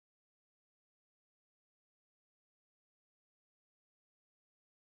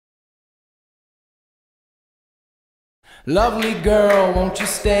Lovely girl, won't you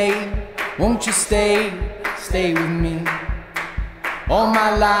stay? Won't you stay? Stay with me. All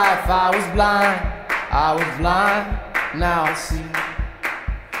my life I was blind, now I see.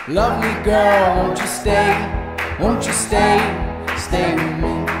 Lovely girl, won't you stay? Won't you stay? Stay with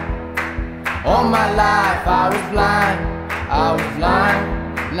me. All my life I was blind,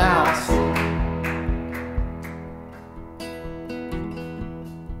 now I see.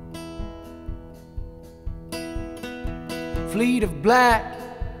 Fleet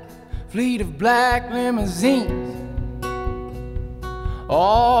of black limousines,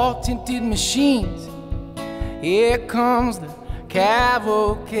 all tinted machines. Here comes the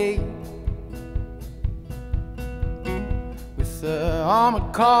cavalcade with the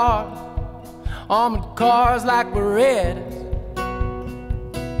armored cars like Berettas,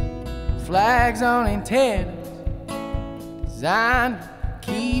 flags on antennas, designed to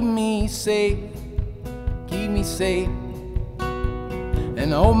keep me safe,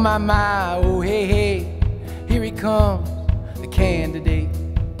 And oh my, oh hey, hey, here he comes, the candidate.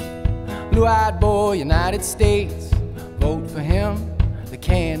 Blue-eyed boy, United States, vote for him, the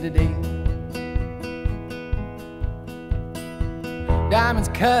candidate. Diamonds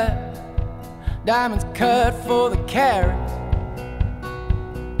cut for the carats,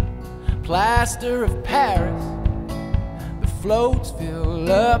 plaster of Paris, the floats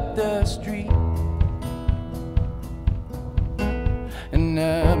fill up the street.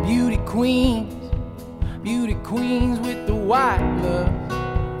 And beauty queens with the white gloves,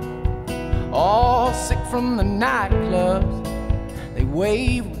 all sick from the nightclubs. They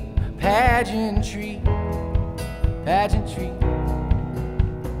wave with pageantry.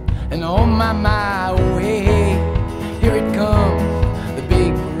 And oh my, oh hey, hey, here it comes, the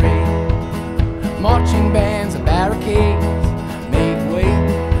big parade. Marching bands and barricades make way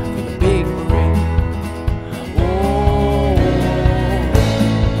for the big parade.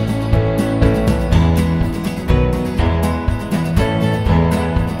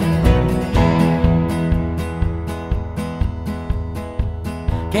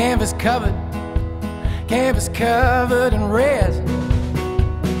 Canvas covered in resin.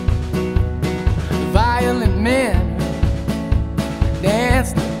 The violent men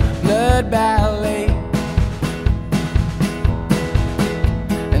dance the blood ballet.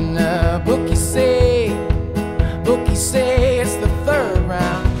 And the bookies say it's the third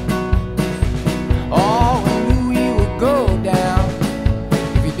round. All we knew we would go down.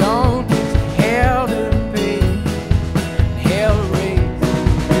 If you don't, it's hell to pay, hell to raise.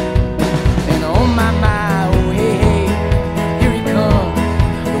 And oh my, oh hey, hey, here he comes,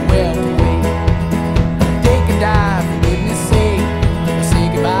 the welterweight. Take a dive, for goodness sake, or say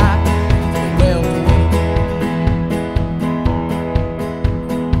goodbye to the welterweight.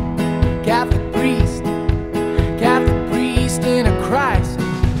 Catholic priest in a crisis,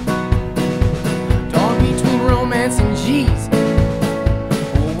 torn between romance and Jesus.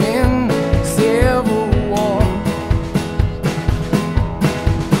 We'll win the Civil War.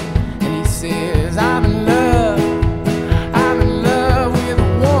 And he says, I'm in love with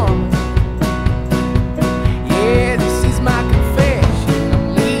a woman. Yeah, this is my confession.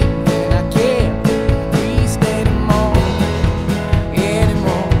 I'm leaving, I can't be a priest anymore.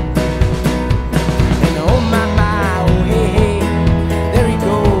 And oh my, oh hey, hey, there he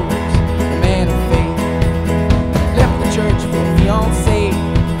goes, the man of faith. Left the church for a fiancé,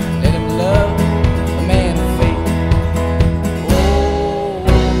 let him love a man of faith.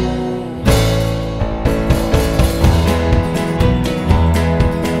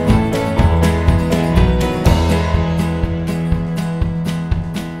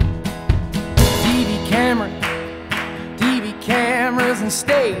 TV cameras and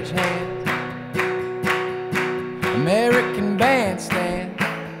stagehands, American bandstand,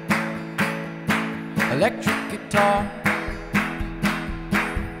 electric guitar,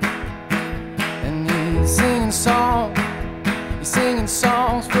 and he's singing songs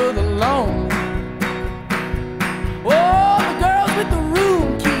for the lonely. Oh, the girls with the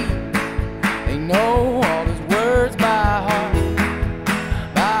room key, they know all his words by heart.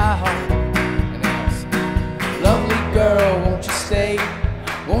 And I'll say, lovely girl, won't you stay?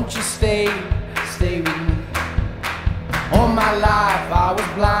 Won't you stay? Stay with me. All my life I was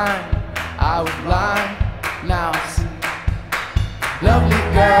blind, now I see. Lovely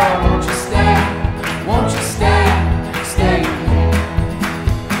girl, won't you stay? Won't you stay? Stay with me.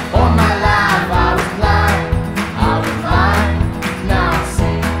 All my life I was blind, now I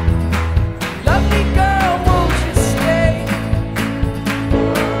see. Lovely girl, won't you stay?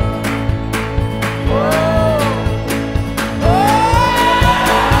 Oh, oh,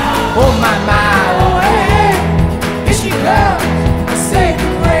 oh my.